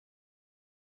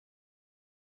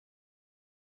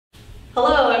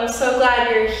Hello, I'm so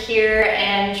glad you're here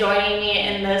and joining me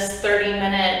in this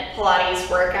 30-minute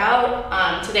Pilates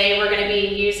workout. Today we're going to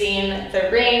be using the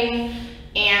ring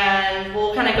and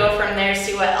we'll kind of go from there,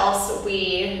 see what else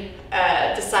we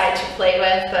decide to play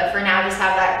with, but for now just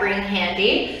have that ring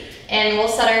handy. And we'll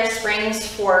set our springs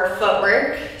for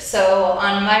footwork. So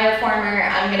on my reformer,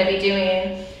 I'm going to be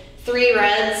doing 3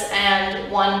 reds and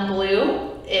 1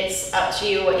 blue. It's up to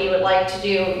you what you would like to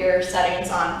do your settings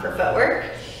on for footwork.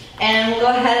 And we'll go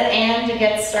ahead and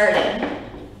get started.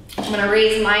 I'm going to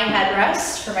raise my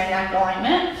headrest for my neck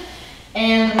alignment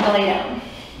and I'm going to lay down.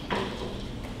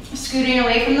 Scooting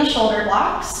away from the shoulder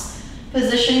blocks,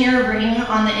 position your ring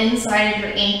on the inside of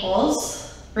your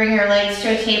ankles. Bring your legs to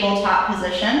a tabletop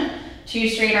position, 2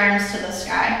 straight arms to the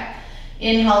sky.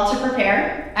 Inhale to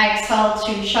prepare. Exhale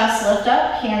to chest lift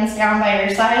up, hands down by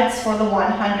your sides for the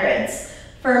 100s.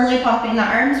 Firmly pumping the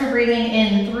arms, we're breathing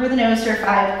in through the nose for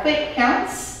 5 quick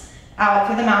counts, out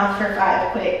through the mouth for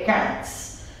 5 quick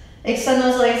counts. Extend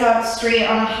those legs out straight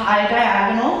on a high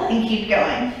diagonal and keep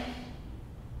going.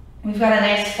 We've got a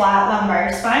nice flat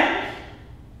lumbar spine.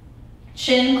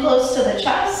 Chin close to the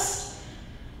chest.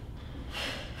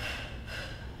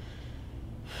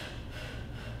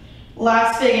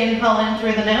 Last big inhale in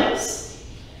through the nose.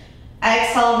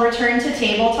 Exhale, return to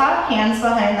tabletop, hands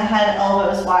behind the head,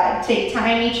 elbows wide. Take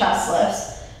tiny chest lifts.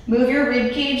 Move your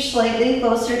rib cage slightly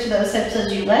closer to those hips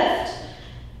as you lift,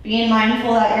 being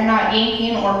mindful that you're not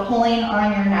yanking or pulling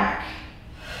on your neck.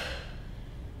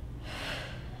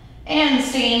 And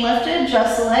staying lifted,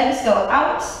 just the legs go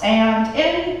out and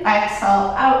in,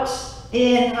 exhale, out,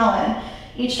 inhale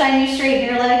in. Each time you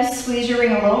straighten your legs, squeeze your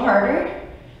ring a little harder.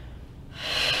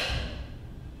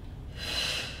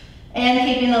 And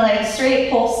keeping the legs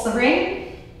straight, pulse the ring.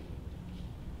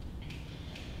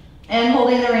 And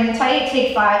holding the ring tight,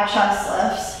 take 5 chest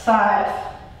lifts. 5,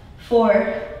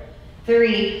 4,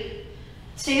 3,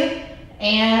 2,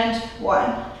 and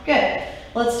 1. Good.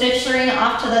 Let's ditch the ring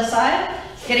off to the side.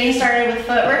 Getting started with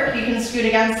footwork, you can scoot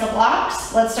against the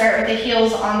blocks. Let's start with the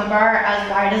heels on the bar as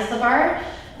wide as the bar.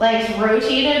 Legs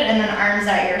rotated and then arms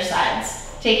at your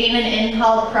sides. Taking an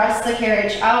inhale, press the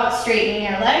carriage out, straightening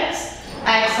your legs.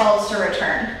 Exhale to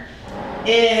return.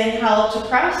 Inhale to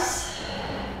press.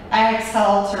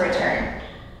 Exhale to return.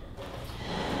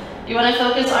 You want to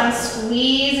focus on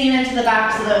squeezing into the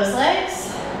backs of those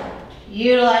legs,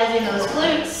 utilizing those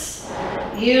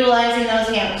glutes, utilizing those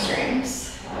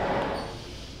hamstrings.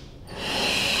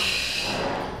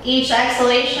 Each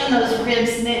exhalation, those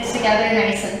ribs knit together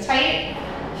nice and tight.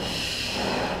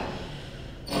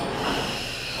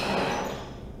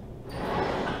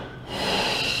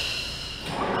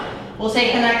 We'll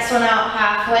take the next one out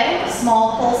halfway,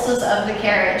 small pulses of the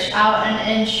carriage, out an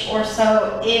inch or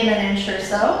so, in an inch or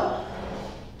so.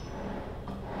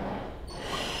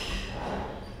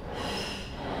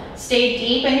 Stay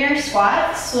deep in your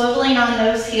squat, swiveling on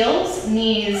those heels,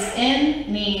 knees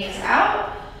in, knees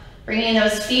out, bringing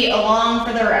those feet along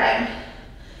for the ride.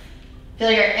 Feel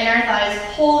your inner thighs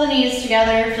pull the knees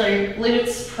together, feel your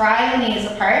glutes pry the knees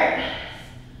apart.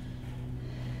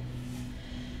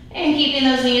 And keeping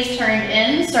those knees turned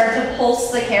in, start to pulse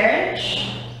the carriage.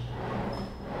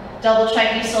 Double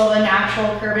check you still have a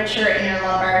natural curvature in your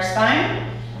lumbar spine.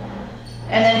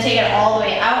 And then take it all the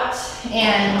way out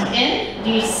and in.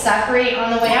 Knees separate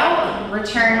on the way out,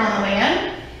 return on the way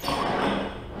in.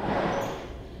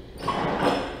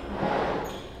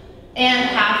 And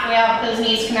halfway out, those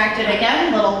knees connected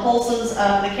again, little pulses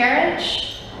of the carriage.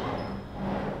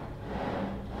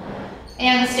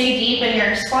 And stay deep in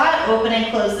your squat, open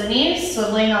and close the knees,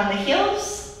 swiveling on the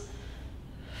heels.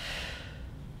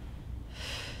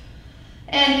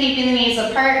 And keeping the knees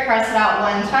apart, press it out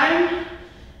 1 time,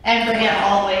 and bring it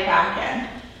all the way back in.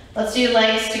 Let's do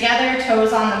legs together,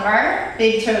 toes on the bar,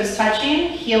 big toes touching,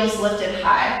 heels lifted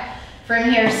high. From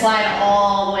here, slide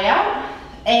all the way out,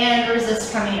 and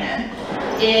resist coming in.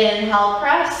 Inhale,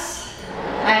 press,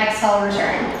 exhale,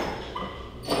 return.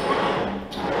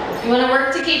 You want to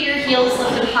work to keep your heels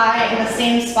lifted high in the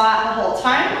same spot the whole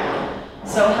time.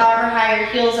 So however high your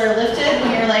heels are lifted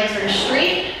when your legs are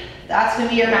straight, that's going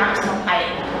to be your maximum height.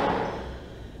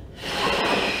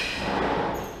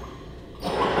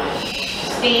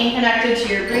 Staying connected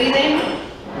to your breathing.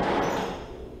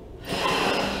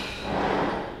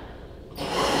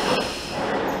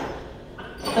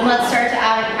 Then let's start to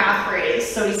add a calf raise.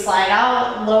 So we slide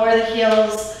out, lower the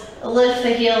heels, lift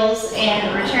the heels,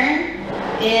 and return.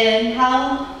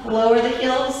 Inhale, lower the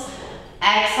heels.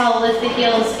 Exhale, lift the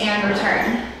heels and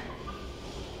return.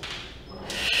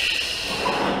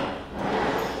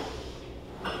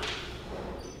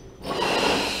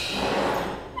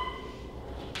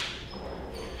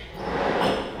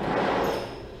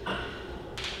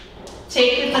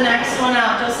 Take the next one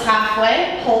out just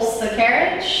halfway, pulse the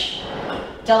carriage.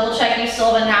 Double check you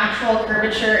still have a natural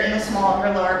curvature in the small of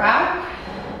your lower back.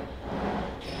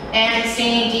 And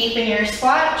staying deep in your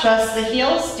squat, just the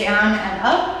heels down and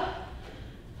up.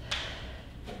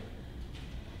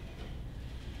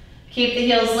 Keep the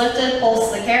heels lifted,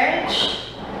 pulse the carriage.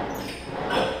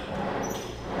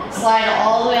 Slide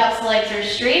all the way up so legs are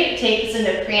straight. Take us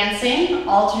into prancing,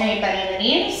 alternate bending the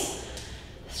knees.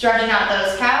 Stretching out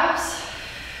those calves.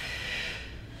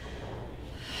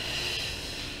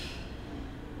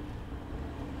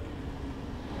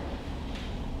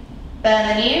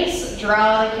 Bend the knees,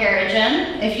 draw the carriage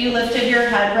in. If you lifted your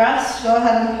headrest, go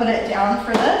ahead and put it down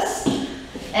for this.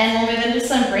 And we'll move into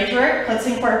some bridge work. Let's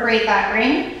incorporate that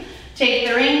ring. Take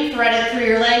the ring, thread it through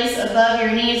your legs above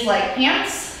your knees like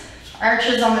pants.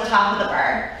 Arches on the top of the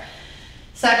bar.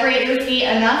 Separate your feet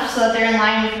enough so that they're in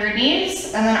line with your knees,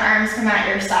 and then arms come at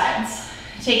your sides.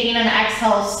 Taking an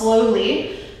exhale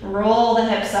slowly, roll the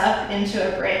hips up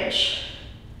into a bridge.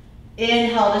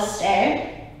 Inhale to stay.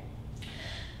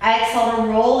 Exhale to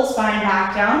roll the spine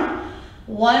back down,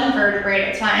 one vertebrae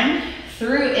at a time,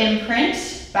 through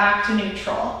imprint, back to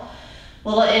neutral.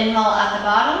 Little inhale at the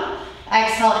bottom,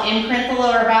 exhale, imprint the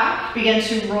lower back, begin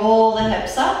to roll the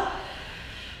hips up.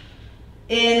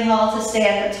 Inhale to stay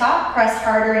at the top, press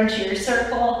harder into your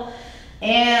circle,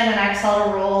 and an exhale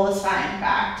to roll the spine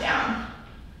back down.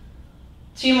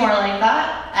 Two more like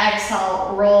that.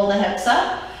 Exhale, roll the hips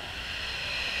up.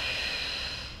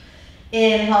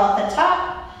 Inhale at the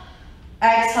top.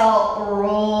 Exhale,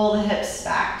 roll the hips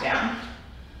back down.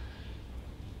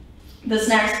 This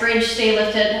next bridge, stay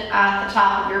lifted at the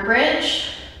top of your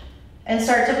bridge and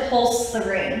start to pulse the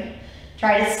ring.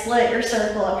 Try to split your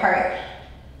circle apart.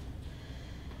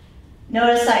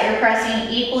 Notice that you're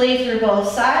pressing equally through both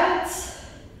sides.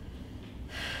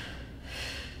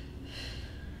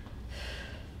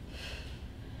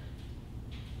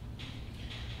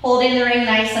 Holding the ring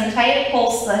nice and tight,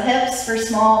 pulse the hips for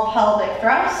small pelvic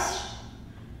thrust.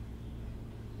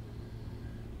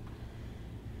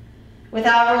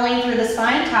 Without rolling through the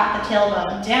spine, tap the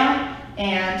tailbone down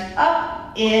and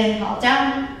up. Inhale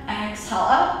down, exhale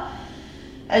up.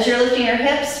 As you're lifting your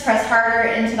hips, press harder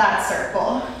into that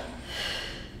circle.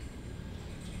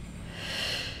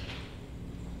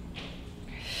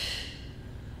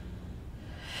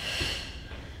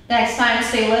 Next time,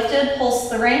 stay lifted, pulse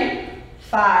the ring.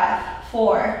 5,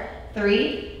 4,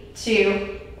 3,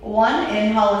 2, 1.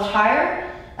 Inhale, lift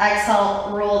higher.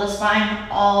 Exhale, roll the spine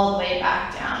all the way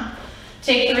back down.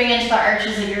 Take the ring into the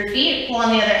arches of your feet. Pull on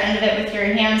the other end of it with your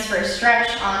hands for a stretch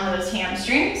on those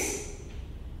hamstrings.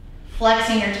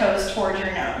 Flexing your toes towards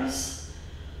your nose.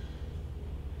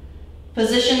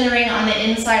 Position the ring on the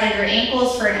inside of your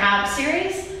ankles for an ab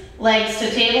series. Legs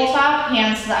to tabletop,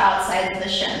 hands to the outside of the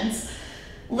shins.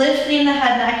 Lifting the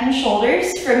head, neck, and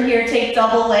shoulders. From here, take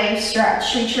double leg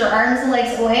stretch. Reach your arms and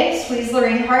legs away. Squeeze the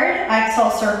ring hard.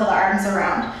 Exhale, circle the arms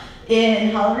around.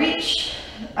 Inhale, reach.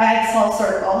 Exhale,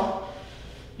 circle.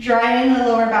 Driving the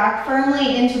lower back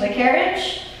firmly into the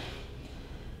carriage.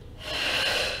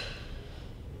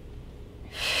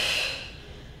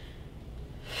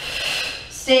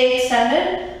 Stay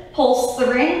extended. Pulse the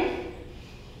ring.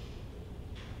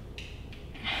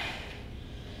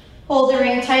 Hold the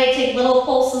ring tight. Take little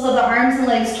pulses of the arms and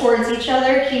legs towards each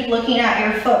other. Keep looking at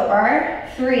your foot bar.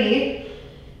 3,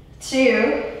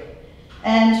 2,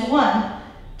 and 1.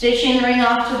 Dishing the ring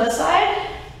off to the side.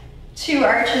 2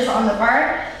 arches on the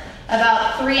bar,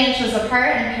 about 3 inches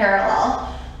apart and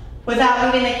parallel. Without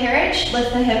moving the carriage,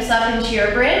 lift the hips up into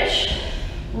your bridge.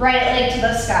 Right leg to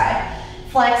the sky.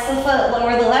 Flex the foot,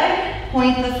 lower the leg,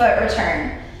 point the foot,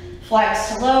 return. Flex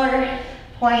to lower,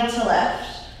 point to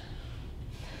lift.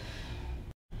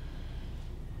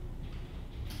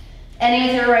 Ending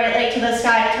with your right leg to the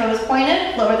sky, toes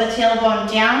pointed, lower the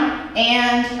tailbone down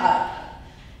and up.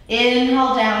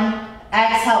 Inhale down,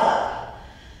 exhale up.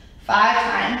 5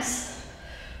 times.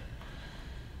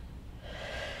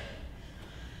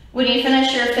 When you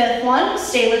finish your 5th one,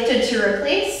 stay lifted to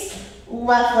release.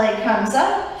 Left leg comes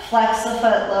up, flex the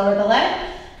foot, lower the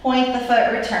leg, point the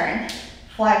foot, return.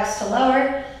 Flex to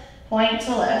lower, point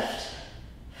to lift.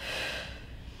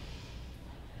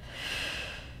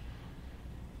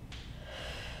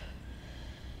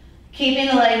 Keeping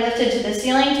the leg lifted to the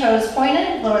ceiling, toes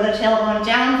pointed, lower the tailbone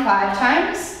down 5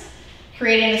 times.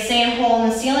 Creating the same hole in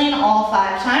the ceiling all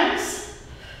 5 times.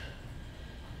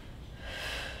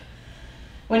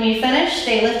 When you finish,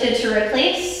 stay lifted to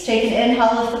release. Take an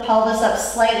inhale, lift the pelvis up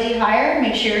slightly higher.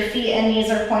 Make sure your feet and knees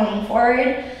are pointing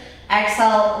forward.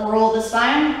 Exhale, roll the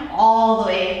spine all the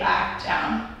way back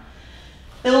down.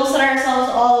 Then we'll set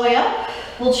ourselves all the way up.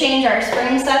 We'll change our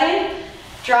spring setting.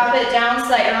 Drop it down so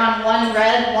that you're on one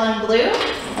red, one blue.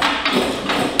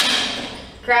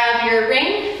 Grab your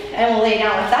ring and we'll lay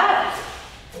down with that.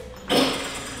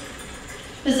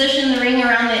 Position the ring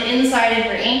around the inside of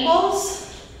your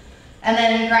ankles and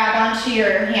then grab onto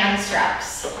your hand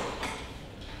straps.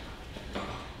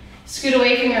 Scoot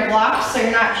away from your blocks so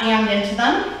you're not jammed into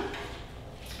them.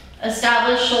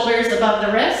 Establish shoulders above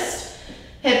the wrist,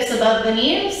 hips above the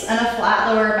knees, and a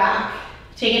flat lower back.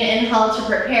 Take an inhale to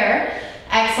prepare.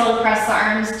 Exhale to press the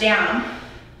arms down.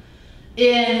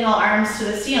 Inhale, arms to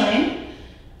the ceiling.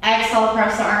 Exhale,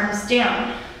 press the arms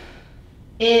down.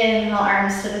 Inhale,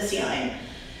 arms to the ceiling.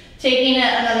 Taking it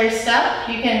another step,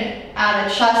 you can add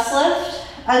a chest lift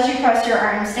as you press your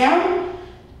arms down.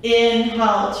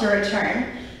 Inhale to return.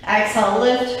 Exhale,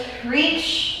 lift,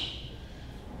 reach.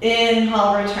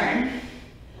 Inhale, return.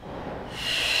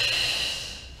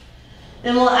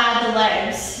 Then we'll add the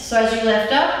legs. So as you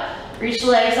lift up, reach the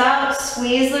legs out,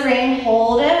 squeeze the ring,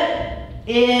 hold it.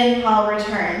 Inhale,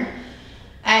 return.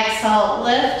 Exhale,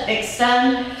 lift,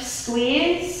 extend,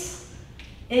 squeeze.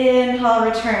 Inhale,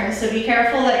 return. So be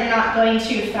careful that you're not going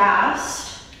too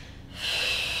fast.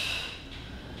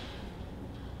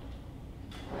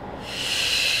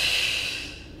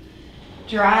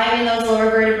 Driving those lower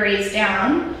vertebrae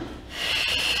down.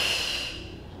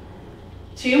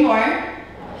 2 more.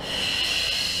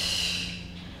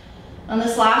 On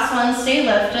this last one, stay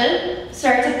lifted.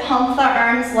 Start to pump the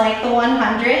arms like the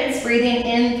 100s, breathing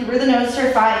in through the nose for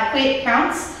 5 quick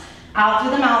counts, out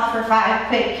through the mouth for 5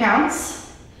 quick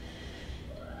counts.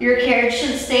 Your carriage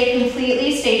should stay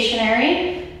completely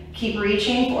stationary. Keep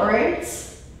reaching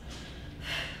forwards.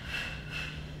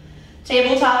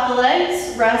 Tabletop the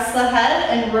legs, rest the head,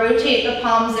 and rotate the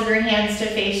palms of your hands to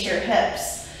face your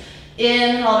hips.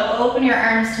 Inhale to open your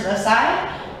arms to the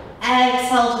side.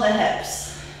 Exhale to the hips.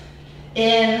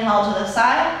 Inhale to the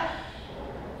side.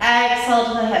 Exhale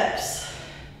to the hips.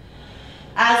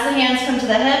 As the hands come to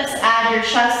the hips, add your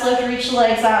chest lift, reach the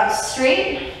legs out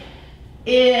straight.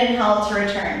 Inhale to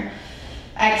return.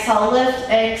 Exhale, lift,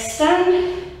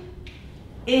 extend.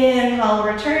 Inhale,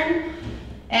 return.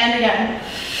 And again.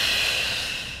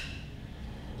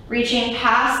 Reaching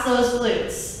past those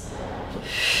glutes.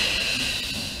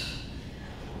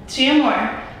 2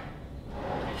 more.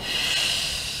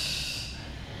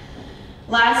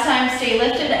 Last time, stay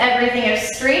lifted, everything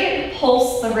is straight.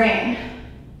 Pulse the ring.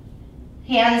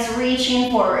 Hands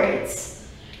reaching forwards.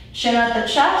 Chin at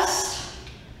the chest.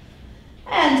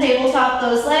 And tabletop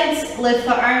those legs, lift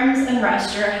the arms and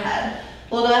rest your head.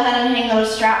 We'll go ahead and hang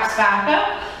those straps back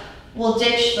up. We'll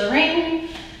ditch the ring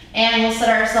and we'll set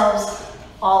ourselves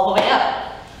all the way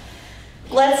up.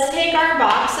 Let's take our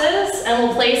boxes and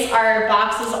we'll place our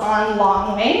boxes on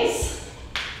long ways.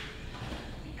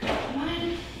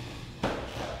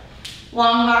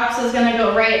 Long box is gonna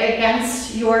go right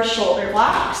against your shoulder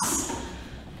blocks.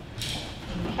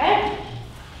 Okay.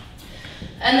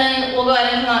 And then we'll go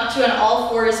ahead and come up to an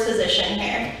all-fours position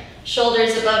here.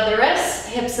 Shoulders above the wrists,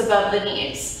 hips above the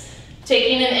knees.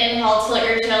 Taking an inhale, tilt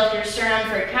your tail with your sternum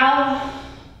for cow.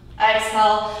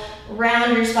 Exhale,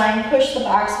 round your spine, push the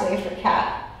box away for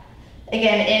cat.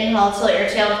 Again, inhale, tilt your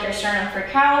tail with your sternum for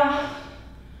cow.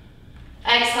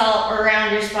 Exhale,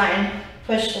 round your spine,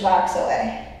 push the box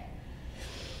away.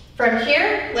 From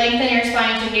here, lengthen your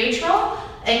spine to neutral.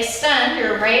 Extend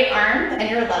your right arm and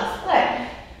your left leg.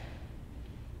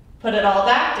 Put it all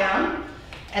back down,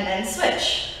 and then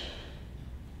switch.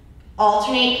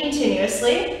 Alternate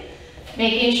continuously,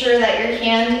 making sure that your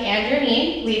hand and your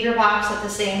knee leave your box at the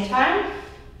same time,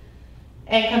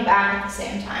 and come back at the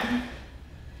same time.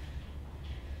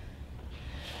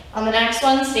 On the next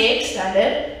one, stay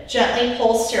extended. Gently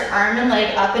pulse your arm and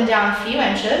leg up and down a few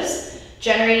inches,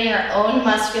 generating your own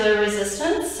muscular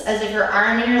resistance as if your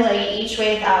arm and your leg each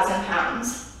weigh 1,000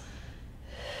 pounds.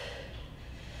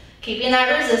 Keeping that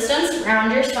resistance,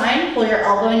 round your spine, pull your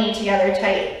elbow and knee together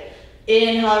tight.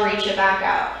 Inhale, reach it back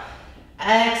out.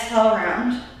 Exhale,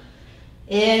 round.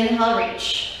 Inhale,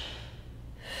 reach.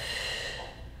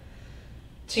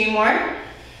 2 more.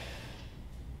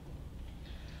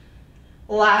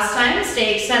 Last time,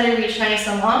 stay extended, reach nice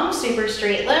and long, super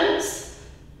straight limbs,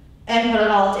 and put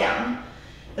it all down.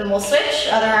 Then we'll switch,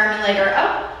 other arm and leg are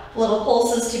up, little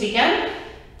pulses to begin.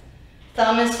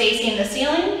 Thumb is facing the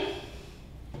ceiling.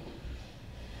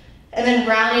 And then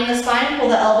rounding the spine, pull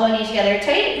the elbow and knee together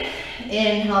tight.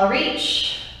 Inhale,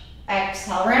 reach.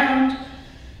 Exhale, round.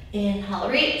 Inhale,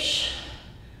 reach.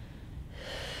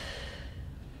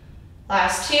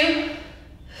 Last 2.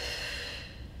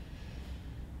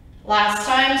 Last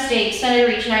time, stay extended,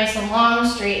 reach nice and long,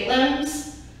 straight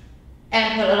limbs,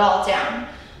 and put it all down.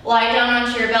 Lie down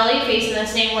onto your belly, facing the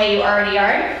same way you already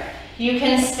are. You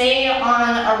can stay on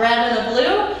a red and a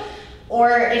blue,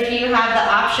 or if you have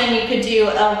the option, you could do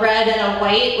a red and a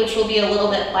white, which will be a little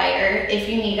bit lighter if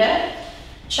you need it.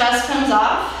 Chest comes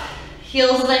off,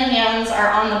 heels of the hands are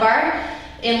on the bar,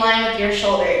 in line with your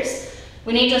shoulders.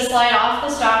 We need to slide off the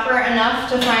stopper enough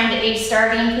to find a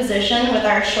starting position with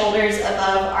our shoulders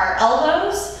above our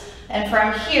elbows. And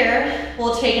from here,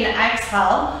 we'll take an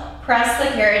exhale, press the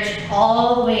carriage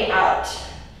all the way out.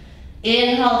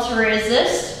 Inhale to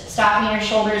resist, stopping your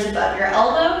shoulders above your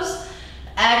elbows.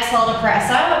 Exhale to press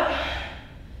out.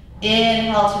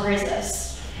 Inhale to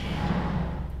resist.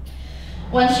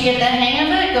 Once you get the hang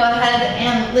of it, go ahead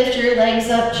and lift your legs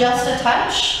up just a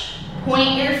touch.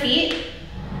 Point your feet,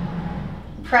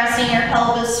 pressing your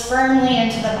pelvis firmly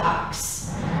into the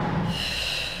box.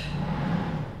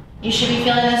 You should be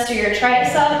feeling this through your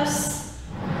triceps.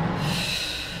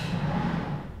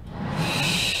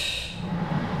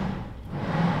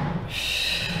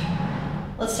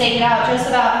 Let's take it out just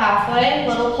about halfway.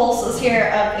 Little pulses here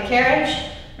of the carriage.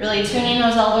 Really tuning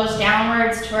those elbows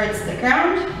downwards towards the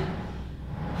ground.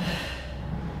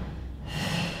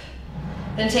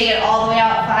 Then take it all the way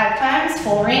out 5 times,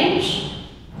 full range.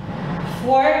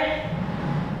 4,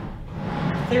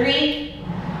 3,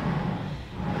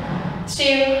 2,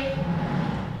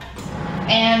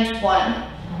 and 1.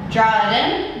 Draw it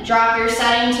in. Drop your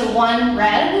setting to one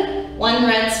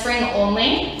red spring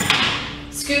only.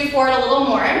 Scoot forward a little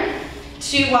more.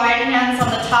 2 wide hands on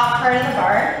the top part of the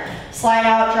bar. Slide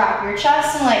out, drop your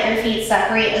chest, and let your feet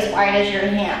separate as wide as your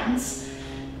hands.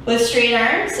 With straight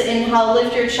arms, inhale,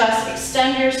 lift your chest,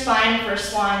 extend your spine for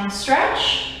swan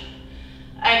stretch.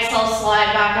 Exhale,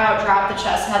 slide back out, drop the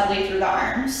chest heavily through the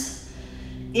arms.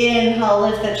 Inhale,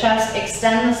 lift the chest,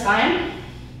 extend the spine.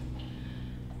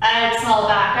 Exhale,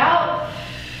 back out.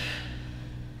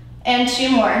 And 2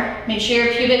 more. Make sure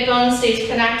your pubic bone stays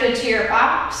connected to your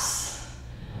box.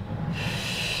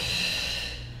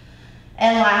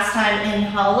 And last time,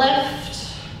 inhale,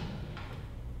 lift.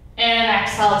 And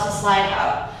exhale to slide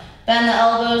out. Bend the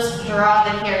elbows, draw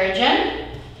the carriage in.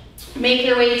 Make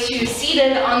your way to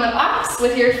seated on the box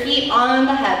with your feet on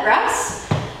the headrest.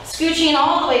 Scooching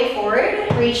all the way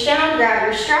forward, reach down, grab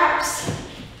your straps.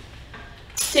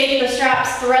 Take the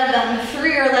straps, thread them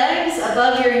through your legs,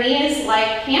 above your knees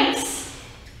like pants.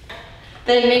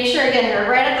 Then make sure, again,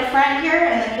 you're right at the front here,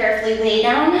 and then carefully lay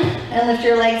down and lift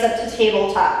your legs up to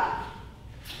tabletop.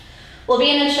 We'll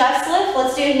be in a chest lift.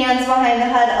 Let's do hands behind the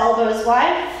head, elbows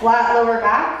wide, flat lower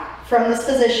back from this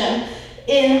position.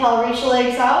 Inhale, reach the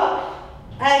legs out.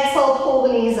 Exhale, pull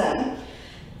the knees in.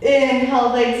 Inhale,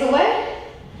 legs away.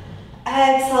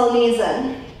 Exhale, knees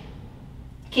in.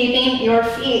 Keeping your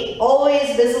feet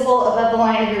always visible above the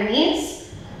line of your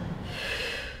knees.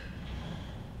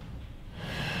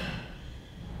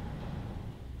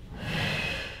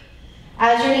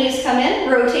 As your knees come in,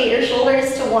 rotate your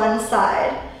shoulders to one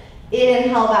side.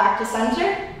 Inhale, back to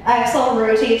center. Exhale,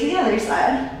 rotate to the other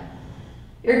side.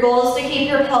 Your goal is to keep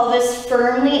your pelvis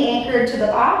firmly anchored to the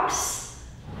box.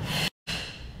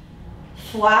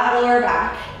 Flat lower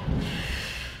back.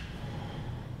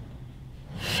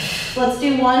 Let's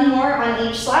do 1 more on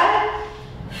each side.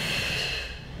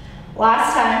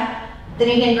 Last time. Then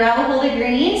you can grab a hold of your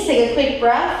knees, take a quick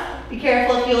breath. Be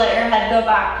careful if you let your head go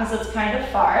back because it's kind of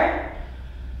far.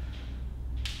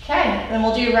 Okay, then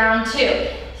we'll do round 2.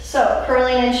 So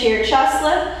curling into your chest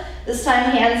lift. This time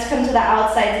hands come to the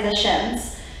outsides of the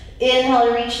shins. Inhale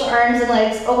to reach the arms and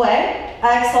legs away.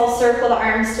 Exhale, circle the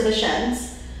arms to the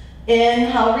shins.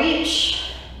 Inhale,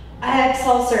 reach.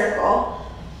 Exhale, circle.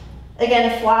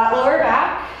 Again, flat lower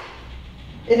back.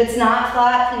 If it's not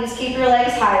flat, please keep your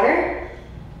legs higher.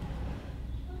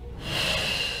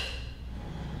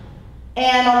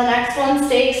 And on the next one,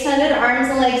 stay extended, arms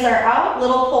and legs are out,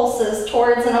 little pulses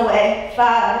towards and away.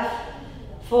 5,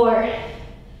 4,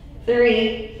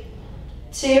 3,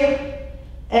 2,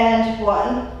 and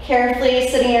 1. Carefully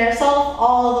sitting yourself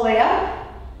all the way up.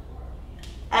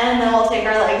 And then we'll take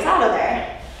our legs out of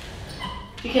there.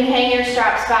 You can hang your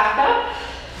straps back up.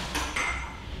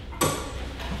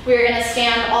 We're going to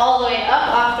stand all the way up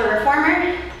off the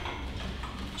reformer.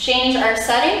 Change our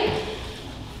setting.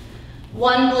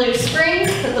 1 blue spring,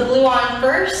 put the blue on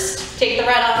first, take the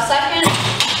red off second,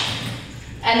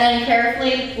 and then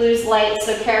carefully, blue's light,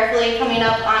 so carefully coming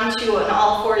up onto an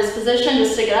all fours position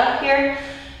just to get up here.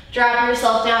 Drop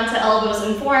yourself down to elbows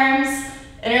and forearms,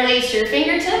 interlace your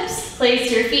fingertips, place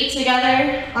your feet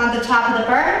together on the top of the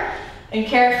bar, and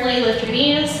carefully lift your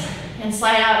knees and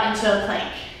slide out into a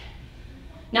plank.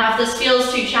 Now if this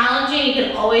feels too challenging, you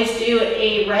can always do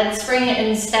a red spring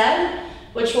instead.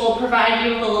 which will provide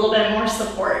you with a little bit more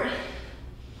support.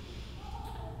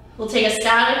 We'll take a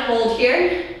static hold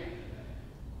here.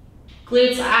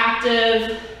 Glutes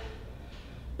active,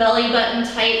 belly button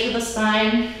tight to the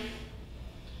spine,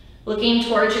 looking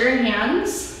towards your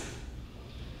hands.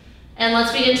 And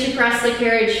let's begin to press the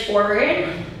carriage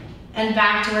forward and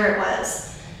back to where it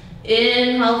was.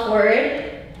 Inhale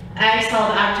forward, exhale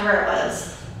back to where it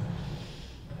was.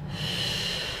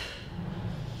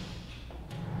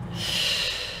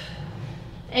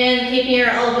 And keeping your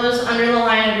elbows under the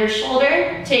line of your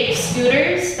shoulder, take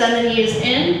scooters, bend the knees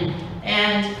in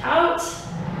and out,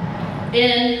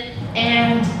 in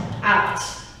and out.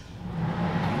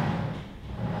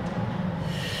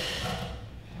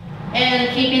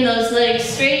 And keeping those legs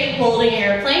straight, holding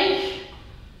your plank.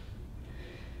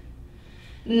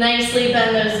 Nicely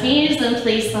bend those knees and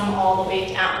place them all the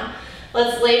way down.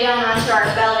 Let's lay down onto our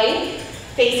belly,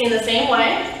 facing the same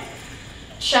way.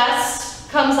 Chest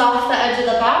comes off the edge of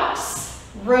the box,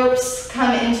 ropes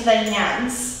come into the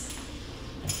hands.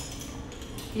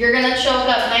 You're gonna choke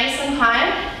up nice and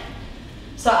high.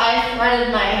 So I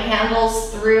threaded my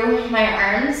handles through my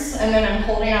arms and then I'm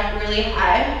holding up really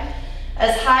high,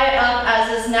 as high up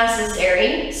as is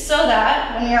necessary, so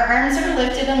that when your arms are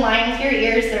lifted in line with your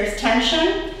ears, there's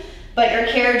tension, but your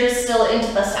carriage is still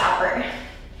into the stopper.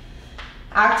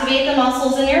 Activate the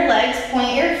muscles in your legs,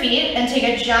 point your feet, and take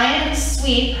a giant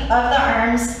sweep of the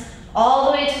arms all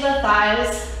the way to the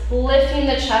thighs, lifting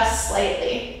the chest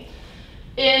slightly.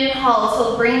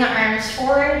 Inhale to bring the arms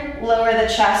forward, lower the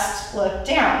chest, look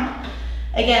down.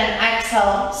 Again,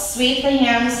 exhale, sweep the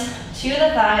hands to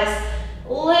the thighs,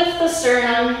 lift the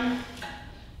sternum.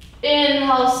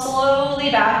 Inhale,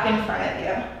 slowly back in front of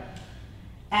you.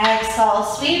 Exhale,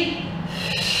 sweep.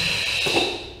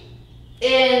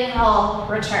 Inhale,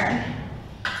 return.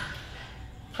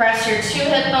 Press your 2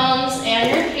 hip bones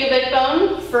and your pubic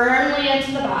bone firmly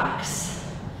into the box.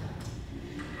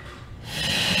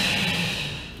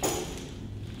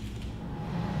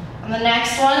 On the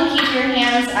next one, keep your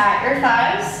hands at your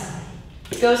thighs.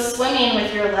 Go swimming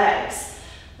with your legs.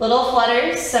 Little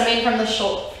flutters stemming from the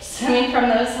shoulders, stemming from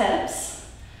those hips.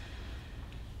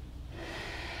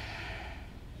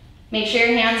 Make sure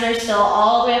your hands are still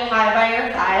all the way up high by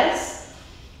your thighs.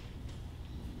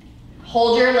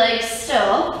 Hold your legs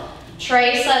still.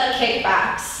 Tricep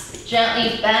kickbacks.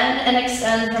 Gently bend and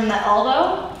extend from the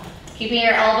elbow, keeping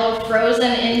your elbow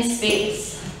frozen in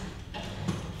space.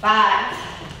 5,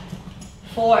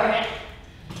 4,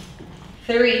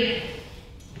 3,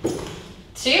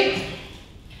 2.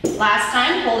 Last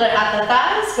time, hold it at the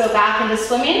thighs. Go back into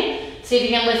swimming. See if you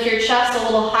can lift your chest a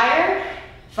little higher.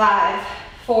 5,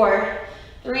 4,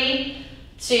 3,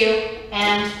 2,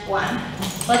 and 1.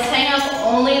 Let's hang up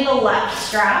only the left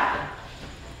strap.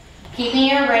 Keeping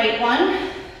your right one,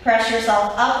 press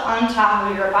yourself up on top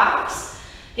of your box.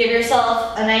 Give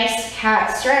yourself a nice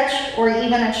cat stretch or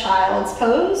even a child's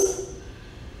pose.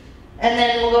 And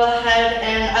then we'll go ahead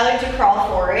and I like to crawl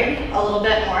forward a little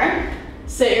bit more.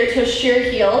 Sit your tush to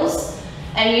your heels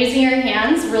and using your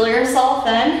hands, reel yourself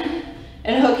in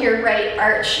and hook your right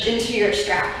arch into your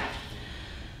strap.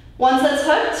 Once it's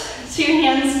hooked, 2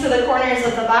 hands to the corners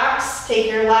of the box,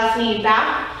 take your left knee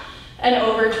back and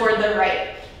over toward the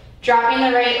right. Dropping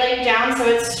the right leg down so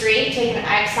it's straight, take an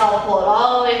exhale, pull it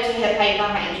all the way up to hip height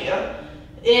behind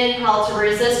you. Inhale to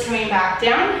resist, coming back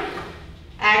down.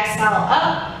 Exhale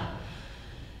up.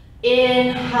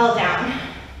 Inhale down.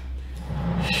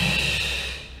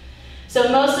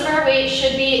 So most of our weight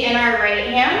should be in our right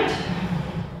hand.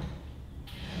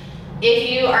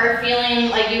 If you are feeling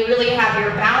like you really have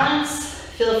your balance,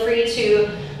 feel free to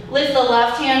lift the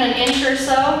left hand an inch or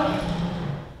so,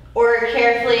 or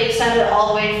carefully extend it all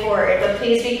the way forward, but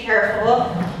please be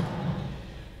careful.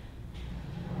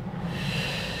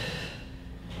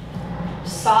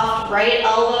 Soft right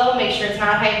elbow, make sure it's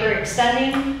not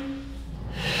hyperextending.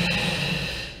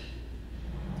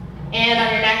 And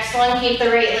on your next one, keep the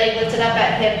right leg lifted up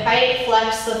at hip height,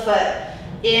 flex the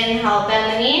foot. Inhale,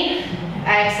 bend the knee.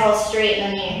 Exhale,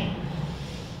 straighten the knee.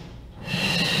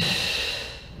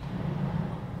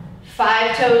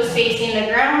 5 toes facing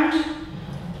the ground.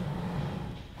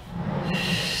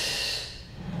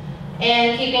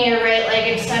 And keeping your right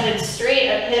leg extended straight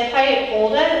at hip height,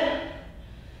 hold it.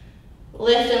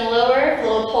 Lift and lower,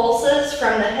 little pulses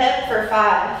from the hip for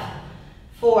 5,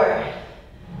 4,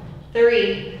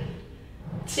 3,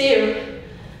 2.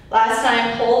 Last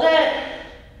time, hold it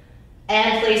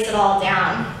and place it all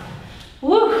down.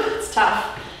 Woo, it's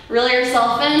tough. Reel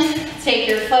yourself in, take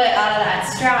your foot out of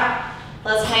that strap.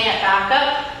 Let's hang it back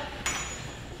up.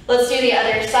 Let's do the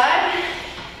other side.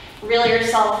 Reel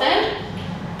yourself in,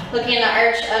 looking to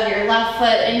arch of your left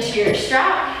foot into your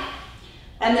strap.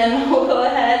 And then we'll go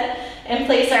ahead and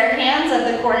place our hands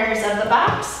at the corners of the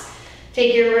box.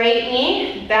 Take your right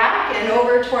knee back and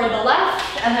over toward the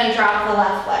left, and then drop the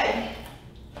left leg.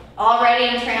 Already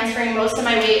I'm transferring most of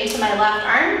my weight into my left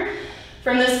arm.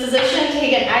 From this position,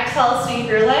 take an exhale, sweep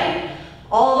your leg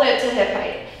all the way up to hip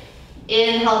height.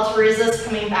 Inhale to resist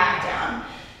coming back down.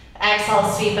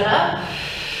 Exhale, sweep it up.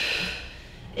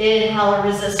 Inhale,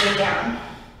 resist it down.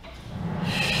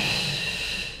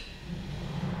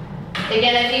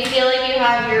 Again, if you feel like you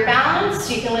have your balance,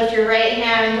 you can lift your right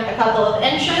hand a couple of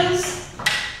inches.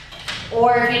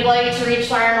 Or if you'd like to reach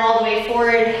the arm all the way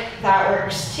forward, that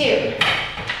works too.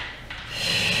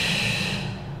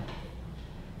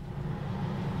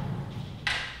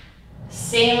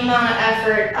 Same amount of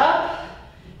effort up,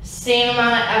 same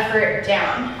amount of effort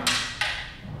down.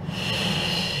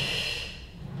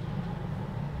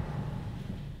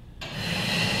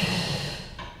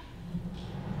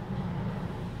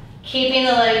 Keeping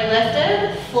the leg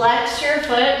lifted, flex your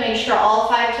foot, make sure all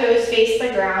 5 toes face the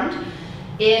ground.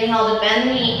 Inhale to bend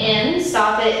the knee in,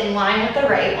 stop it in line with the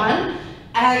right one.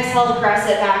 Exhale to press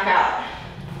it back out.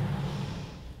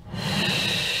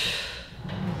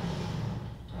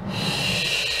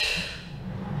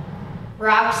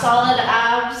 Rock solid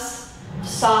abs,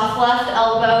 soft left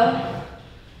elbow.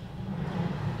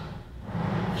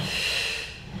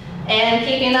 And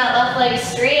keeping that left leg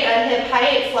straight at hip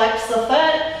height, flex the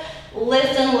foot,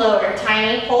 lift and lower,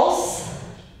 tiny pulse.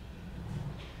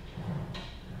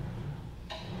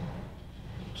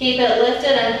 Keep it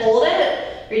lifted and hold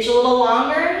it. Reach a little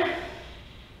longer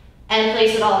and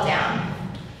place it all down.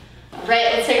 All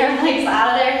right, let's take our legs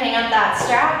out of there, hang up that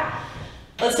strap.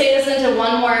 Let's take this into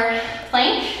one more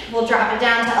plank. We'll drop it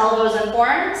down to elbows and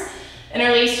forearms.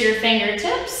 Interlace your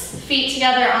fingertips, feet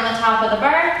together on the top of the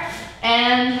bar,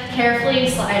 and carefully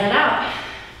slide it out.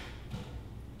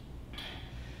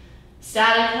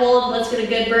 Static hold, let's get a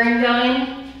good burn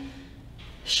going.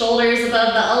 Shoulders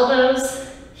above the elbows,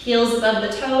 heels above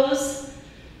the toes.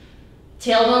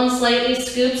 Tailbone slightly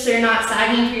scooped so you're not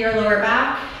sagging through your lower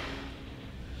back.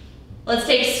 Let's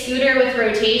take scooter with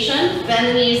rotation. Bend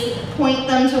the knees, point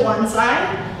them to one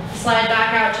side. Slide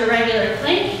back out to regular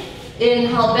plank.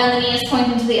 Inhale, bend the knees, point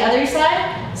them to the other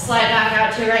side. Slide back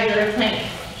out to regular plank.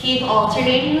 Keep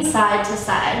alternating side to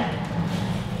side.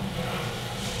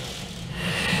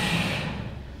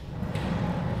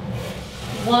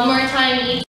 One more time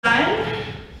each side.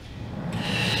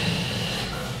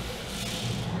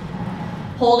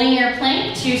 Holding your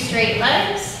plank, 2 straight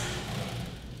legs.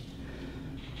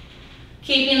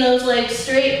 Keeping those legs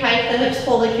straight, pike the hips,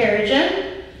 pull the carriage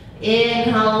in.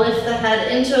 Inhale, lift the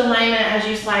head into alignment as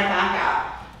you slide back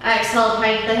out. Exhale,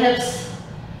 pike the hips,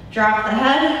 drop the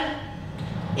head.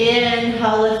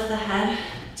 Inhale, lift the head.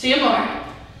 2 more.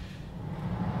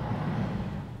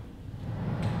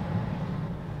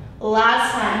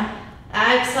 Last time.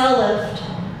 Exhale, lift.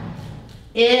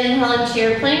 Inhale into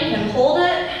your plank and hold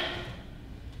it.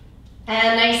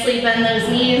 And nicely bend those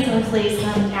knees and place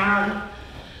them down.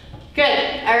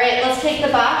 Good. All right, let's take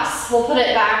the box. We'll put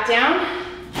it back down.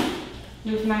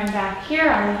 Move mine back here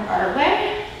out of our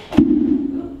way.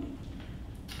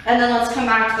 And then let's come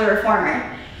back to the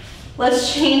reformer.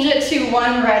 Let's change it to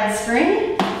 1 red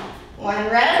spring. 1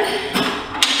 red.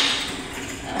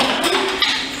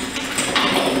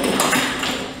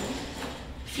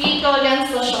 Feet go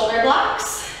against the shoulder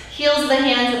blocks. Heels of the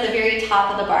hands at the very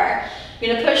top of the bar.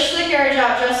 You're gonna push the carriage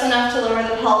out just enough to lower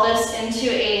the pelvis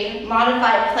into a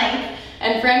modified plank.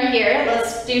 And from here,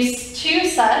 let's do 2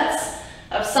 sets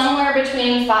of somewhere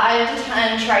between 5 to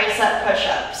 10 tricep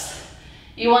push-ups.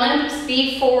 You wanna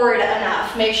be forward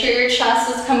enough. Make sure your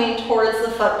chest is coming towards the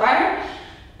foot bar,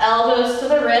 elbows to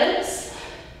the ribs.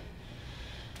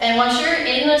 And once you're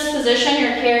in this position,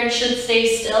 your carriage should stay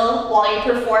still while you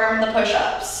perform the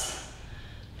push-ups.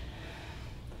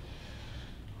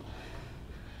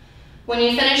 When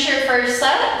you finish your first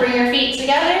set, bring your feet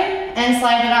together and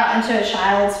slide it out into a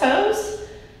child's pose.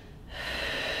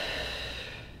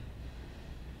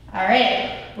 All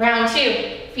right, round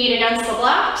 2. Feet against the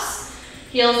blocks,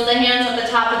 heels of the hands at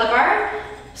the top of the bar.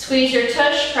 Squeeze your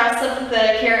tush, press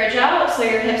the carriage out so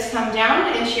your hips come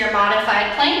down into your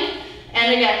modified plank.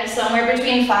 And again, somewhere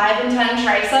between 5 and 10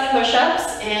 tricep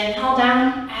push-ups. Inhale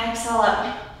down, exhale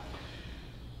up.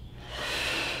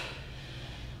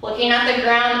 Looking at the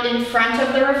ground in front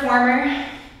of the reformer.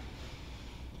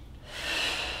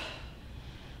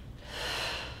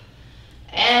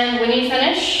 And when you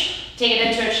finish, take it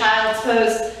into a child's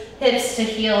pose, hips to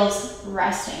heels,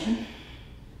 resting.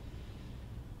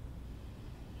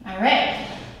 All right,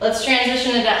 let's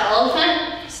transition into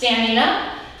elephant, standing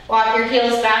up. Walk your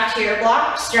heels back to your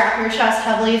blocks, strap your chest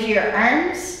heavily through your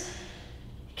arms.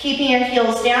 Keeping your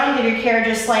heels down, give your carriage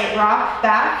a slight rock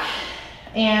back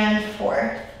and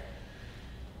forth.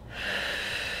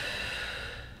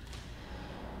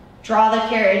 Draw the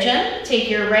carriage in. Take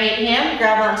your right hand,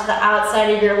 grab onto the outside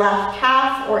of your left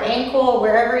calf or ankle,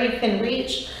 wherever you can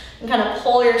reach, and kind of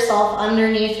pull yourself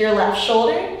underneath your left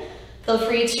shoulder. Feel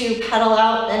free to pedal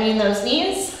out, bending those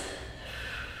knees.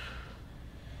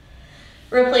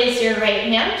 Replace your right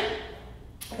hand.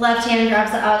 Left hand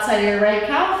grabs the outside of your right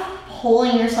calf,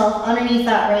 pulling yourself underneath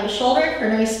that right shoulder for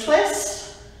a nice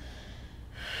twist.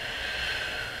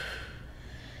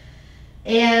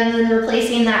 And then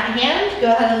replacing that hand,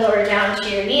 go ahead and lower down to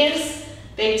your knees.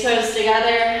 Big toes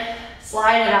together,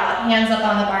 slide it out, hands up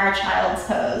on the bar, child's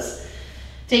pose.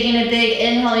 Taking a big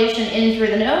inhalation in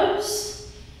through the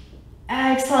nose.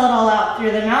 Exhale it all out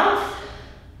through the mouth.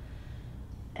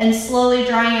 And slowly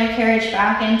drawing your carriage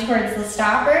back in towards the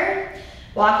stopper.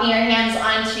 Walking your hands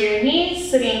onto your knees,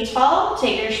 sitting tall.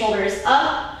 Take your shoulders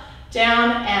up,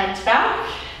 down, and back.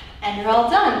 And you're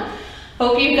all done.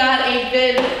 Hope you got a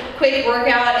good, quick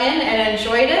workout in and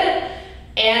enjoyed it.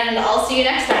 And I'll see you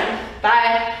next time.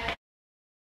 Bye.